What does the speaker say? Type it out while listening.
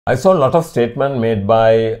I saw a lot of statements made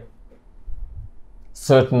by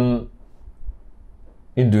certain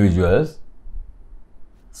individuals,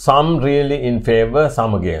 some really in favor,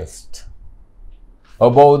 some against,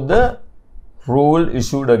 about the rule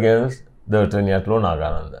issued against the attorney at law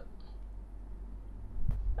Nagananda.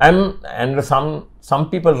 And some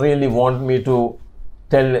people really want me to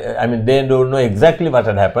tell, they don't know exactly what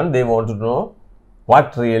had happened, they want to know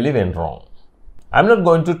what really went wrong. I'm not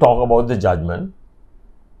going to talk about the judgment,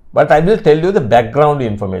 but I will tell you the background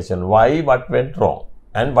information, why, what went wrong,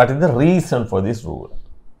 and what is the reason for this rule.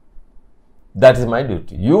 That is my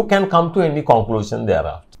duty. You can come to any conclusion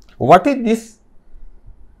thereafter. What is this?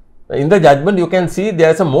 In the judgment, you can see there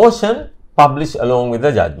is a motion published along with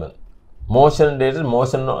the judgment. Motion dated,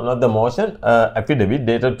 affidavit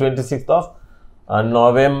dated 26th of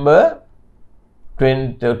November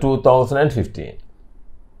 2015.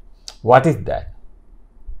 What is that?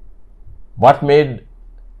 What made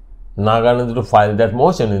Nagananda to file that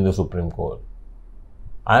motion in the Supreme Court?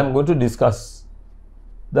 I am going to discuss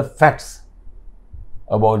the facts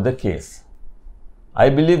about the case. I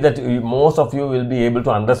believe that most of you will be able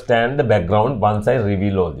to understand the background once I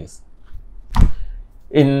reveal all this.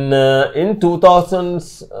 In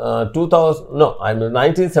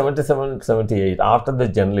 1977-78, after the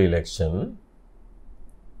general election,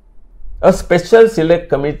 a special select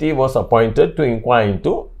committee was appointed to inquire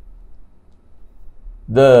into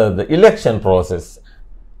the election process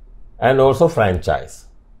and also franchise.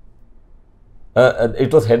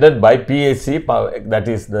 It was headed by PSC, that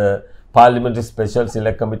is the Parliamentary Special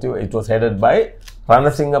Select Committee. It was headed by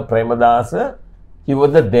Ranasinghe Premadasa. He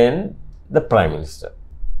was then the Prime Minister.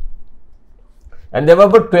 And there were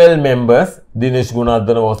about 12 members. Dinesh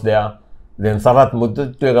Gunadhana was there, then Sarath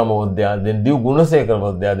Muthuthwegama was there, then Div Gunasekara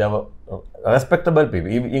was there. There were respectable people,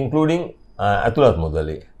 including Athulat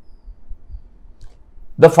Mudali.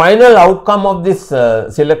 The final outcome of this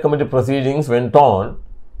Select Committee proceedings went on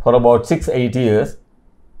for about 6-8 years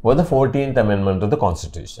was the 14th Amendment of the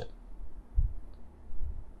Constitution.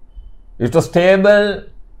 It was tabled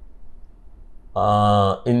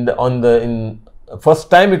first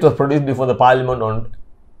time it was produced before the Parliament on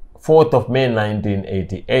 4th of May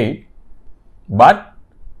 1988, but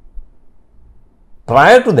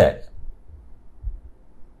prior to that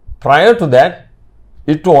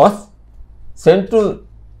it was sent to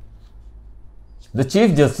the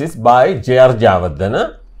Chief Justice by J.R.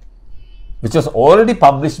 Javardhana, which was already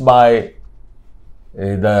published by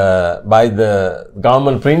the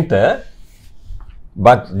government printer,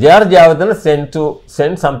 but J.R. Javardhana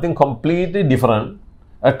sent something completely different,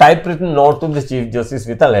 a typewritten note to the Chief Justice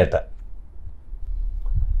with a letter.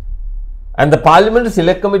 And the Parliamentary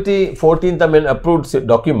Select Committee 14th Amendment approved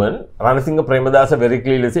document, Ranasinghe Premadasa very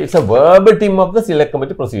clearly says it's a verbatim of the Select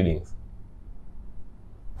Committee proceedings.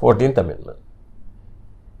 14th Amendment.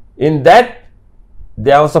 In that,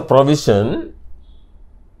 there was a provision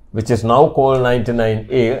which is now called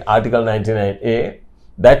 99A, Article 99A,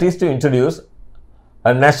 that is to introduce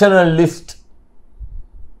a national list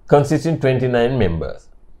consisting 29 members,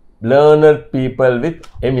 learned people with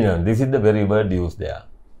eminence. This is the very word used there.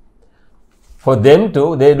 For them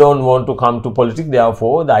to, they don't want to come to politics,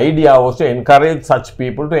 therefore the idea was to encourage such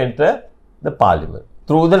people to enter the Parliament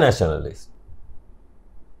through the national list.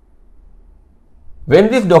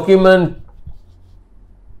 When this document,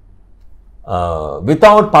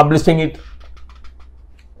 without publishing it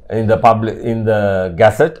in the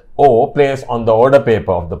Gazette or placed on the order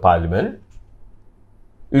paper of the Parliament,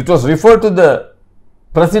 it was referred to the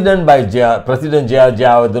President by President J.R.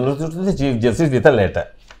 Javardhana to the Chief Justice with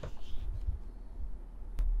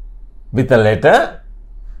a letter,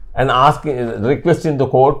 and requesting the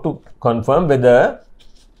court to confirm whether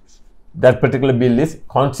that particular bill is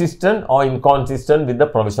consistent or inconsistent with the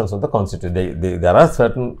provisions of the Constitution. There are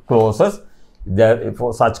certain clauses.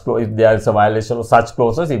 If there is a violation of such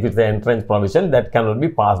clauses, if it's an entrenched provision, that cannot be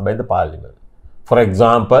passed by the Parliament. For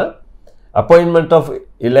example, appointment of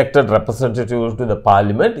elected representatives to the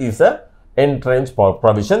Parliament is an entrenched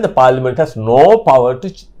provision. The Parliament has no power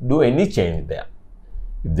to do any change there.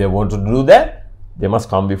 If they want to do that, they must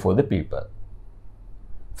come before the people.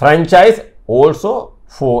 Franchise also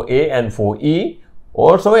 4A and 4E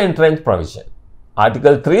also entrenched provision.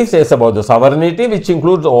 Article 3 says about the sovereignty, which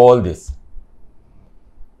includes all this.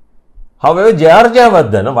 However, J.R.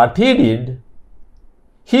 Javardhana, what he did,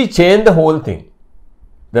 he changed the whole thing.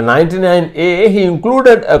 The 99A, he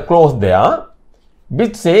included a clause there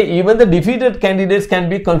which say even the defeated candidates can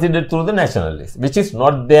be considered through the national list, which is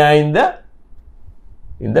not there in the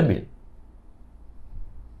bill.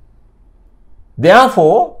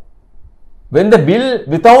 Therefore, when the bill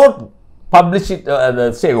without publish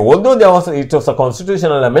it, say, although it was a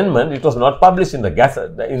constitutional amendment, it was not published in the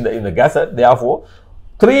Gazette, in the Gazette. Therefore,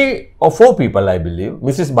 3 or 4 people, I believe,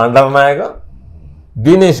 Mrs. Bandaranayaga,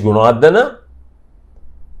 Dinesh Gunawardena,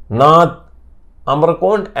 Nath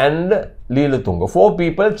Amrakond and Leelatunga. 4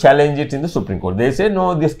 people challenged it in the Supreme Court. They say,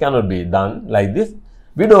 no, this cannot be done like this.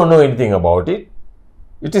 We don't know anything about it.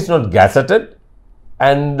 It is not gazetted.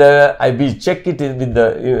 And we check it with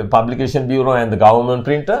the Publication Bureau and the government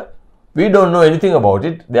printer. We don't know anything about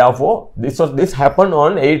it. Therefore, this happened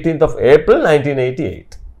on 18th of April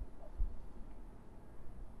 1988.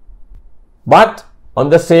 But on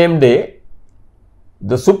the same day,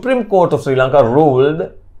 the Supreme Court of Sri Lanka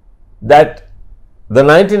ruled that the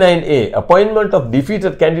 99A, appointment of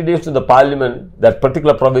defeated candidates to the parliament, that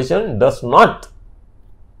particular provision does not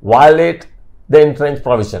violate the entrenched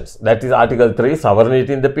provisions. That is Article 3,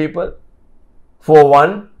 sovereignty in the people.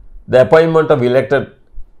 4.1, the appointment of election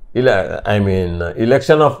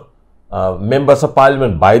of members of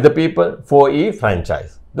parliament by the people. 4E,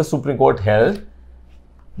 franchise. The Supreme Court held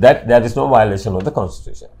that there is no violation of the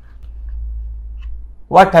constitution.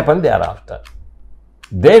 What happened thereafter?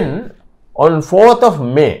 Then on 4th of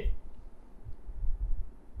May,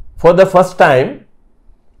 for the first time,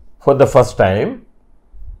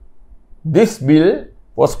 this bill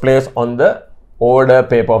was placed on the order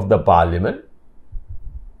paper of the parliament.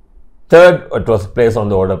 3rd, it was placed on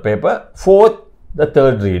the order paper. 4th, the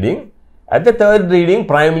 3rd reading. At the 3rd reading,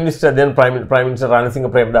 Prime Minister Ranil Singh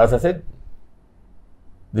Premadasa said,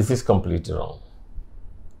 this is completely wrong.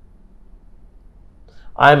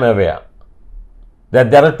 I am aware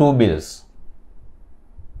that there are 2 bills.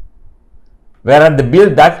 Whereas the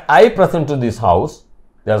bill that I present to this house,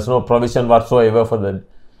 there is no provision whatsoever for the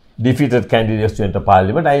defeated candidates to enter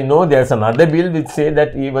parliament. I know there is another bill which says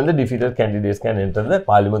that even the defeated candidates can enter the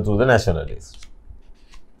parliament through the national list.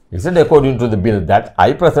 He said, according to the bill that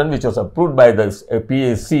I present, which was approved by the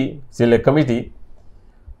PSC Select Committee,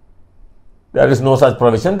 there is no such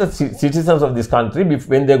provision. The citizens of this country,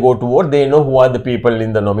 when they go to vote, they know who are the people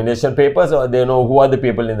in the nomination papers, or they know who are the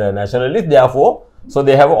people in the national list. Therefore, so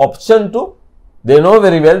they have an option to, they know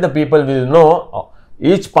very well, the people will know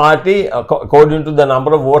each party, according to the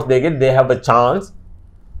number of votes they get, they have a chance,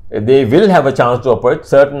 they will have a chance to appoint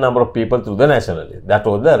certain number of people through the national list. That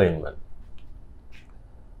was the arrangement.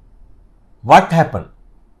 What happened?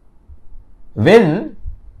 When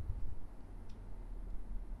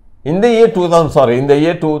in the year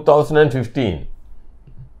 2015,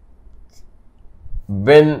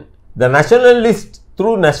 when the national list,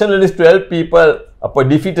 through national list 12 people,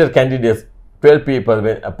 defeated candidates, 12 people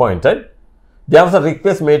were appointed, there was a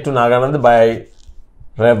request made to Nagananda by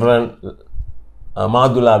Reverend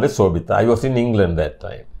Madhulave Sobita. I was in England that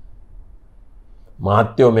time.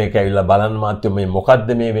 Mahathyo me kavilla balan mahathyo me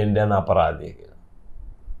mokadda me wende yana aparadi.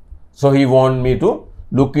 So he wanted me to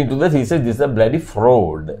look into this. He said this is a bloody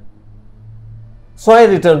fraud. So I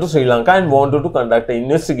returned to Sri Lanka and wanted to conduct an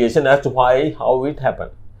investigation as to how it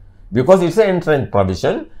happened. Because it's an entrenched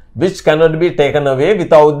provision which cannot be taken away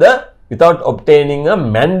without obtaining a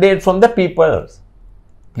mandate from the people.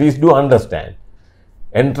 Please do understand.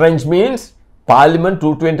 Entrenched means Parliament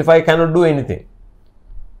 225 cannot do anything.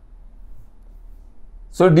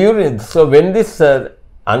 So when this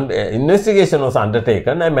investigation was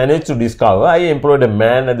undertaken, I managed to discover, I employed a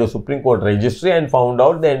man at the Supreme Court registry and found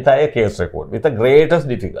out the entire case record with the greatest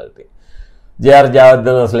difficulty. J.R.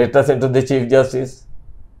 Javardhana's letter sent to the Chief Justice,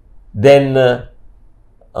 then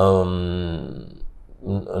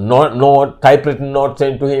typewritten note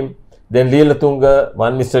sent to him, then Leelatunga,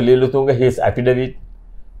 one Mr. Leelatunga, his affidavit,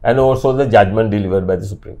 and also the judgment delivered by the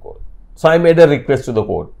Supreme Court. So I made a request to the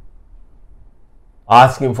court,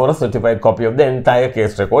 asking for a certified copy of the entire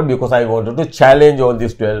case record, because I wanted to challenge all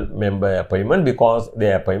these 12-member appointment because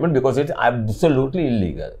it's absolutely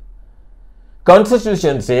illegal.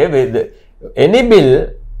 Constitution says with any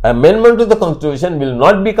bill, amendment to the Constitution will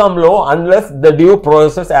not become law unless the due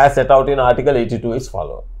process as set out in Article 82 is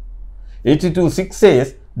followed. 82.6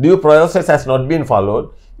 says due process has not been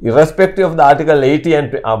followed, irrespective of the Article 80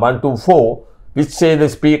 and 124, which say the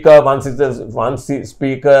Speaker, once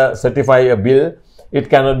Speaker certify a bill, it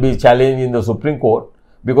cannot be challenged in the Supreme Court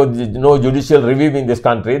because there is no judicial review in this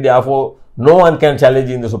country. Therefore, no one can challenge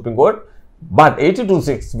in the Supreme Court. But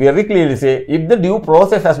 82.6 very clearly say if the due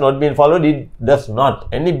process has not been followed, it does not.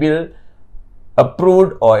 Any bill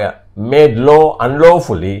approved or made law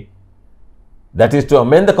unlawfully, that is to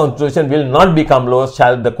amend the Constitution, will not become law.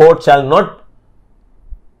 The court shall not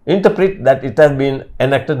interpret that it has been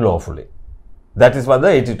enacted lawfully. That is what the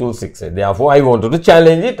 82.6 says. Therefore, I wanted to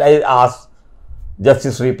challenge it. I asked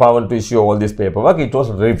Justice Sripavan to issue all this paperwork. It was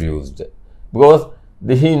refused. because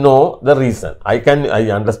he know the reason. I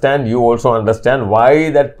understand, you also understand why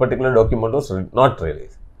that particular document was not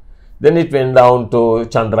released. Then it went down to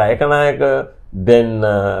Chandra Ekanayaka, then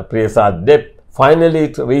Priyasad Dep. Finally,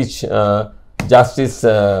 it reached Justice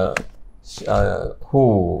Eva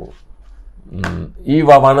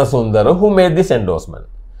Vanasundara, who made this endorsement.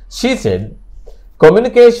 She said,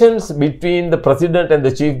 communications between the President and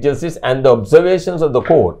the Chief Justice and the observations of the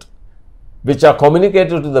court, which are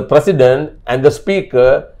communicated to the President and the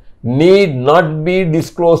Speaker, need not be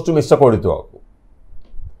disclosed to Mr. Kodituwakku.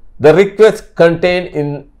 The request contained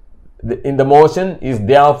in the motion is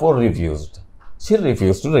therefore refused. She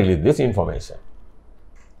refused to release this information.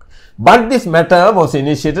 But this matter was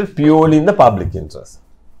initiated purely in the public interest.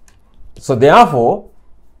 So therefore,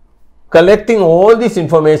 collecting all this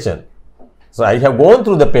information, so I have gone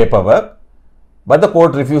through the paperwork, but the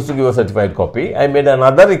court refused to give a certified copy. I made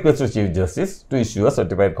another request to Chief Justice to issue a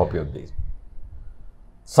certified copy of this.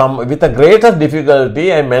 With the greatest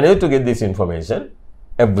difficulty, I managed to get this information,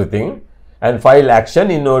 everything, and file action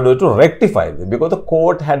in order to rectify it, because the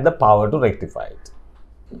court had the power to rectify it.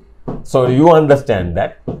 So you understand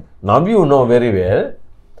that. Now you know very well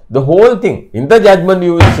the whole thing. In the judgment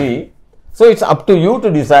you will see. So it's up to you to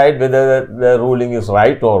decide whether the ruling is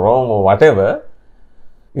right or wrong or whatever.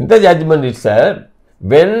 In the judgment itself,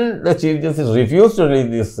 when the Chief Justice refused to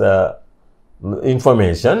release this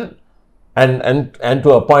information and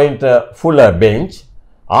to appoint a fuller bench,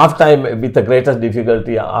 after with the greatest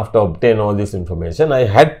difficulty, after obtaining all this information, I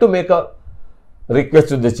had to make a request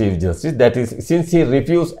to the Chief Justice. That is, since he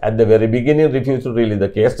refused at the very beginning, refused to release the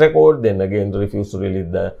case record, then again refused to release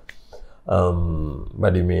the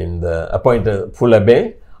appoint a fuller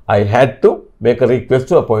bench, I had to make a request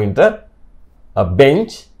to appoint a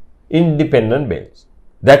bench, independent bench.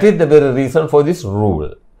 That is the very reason for this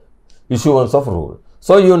rule, issuance of rule.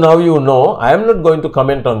 So now you know, I am not going to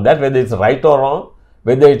comment on that, whether it's right or wrong,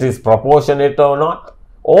 whether it is proportionate or not.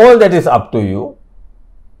 All that is up to you.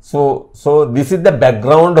 So this is the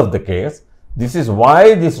background of the case. This is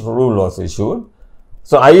why this rule was issued.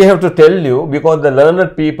 So I have to tell you, because the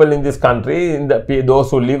learned people in this country, those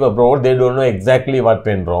who live abroad, they don't know exactly what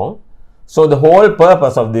went wrong. So the whole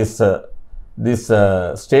purpose of this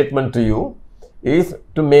statement to you is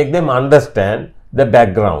to make them understand the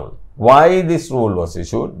background, why this rule was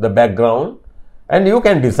issued, the background, and you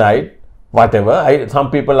can decide whatever. Some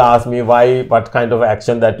people ask me what kind of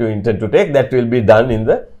action that you intend to take. That will be done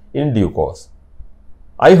in due course.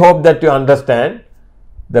 I hope that you understand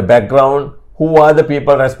the background. Who are the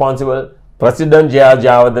people responsible? President J.R.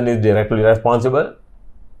 Jayawardene is directly responsible,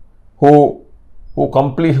 who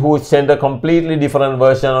sent a completely different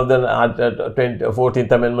version of the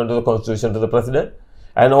 14th Amendment to the Constitution to the President,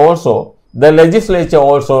 and also the legislature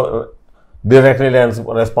also directly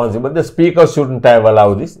responsible. The Speaker shouldn't have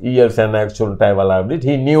allowed this. E.L. Senak shouldn't have allowed it.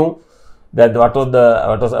 He knew that what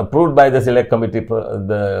was approved by the Select Committee,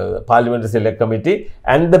 the Parliamentary Select Committee,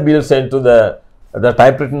 and the bill sent to the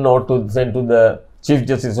typewritten note sent to the Chief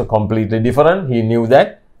Justice was completely different. He knew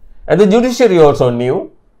that, and the judiciary also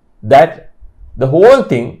knew that the whole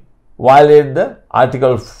thing violated the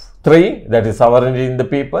Article 3, that is sovereignty in the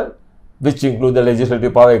people, which include the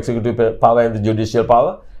legislative power, executive power, and the judicial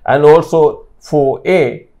power, and also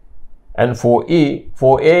 4A and 4E.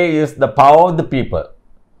 4A is the power of the people,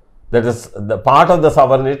 that is the part of the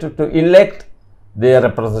sovereignty to elect their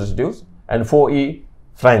representatives, and 4E,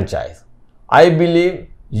 franchise. I believe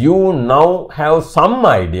you now have some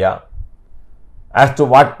idea as to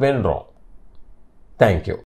what went wrong. Thank you.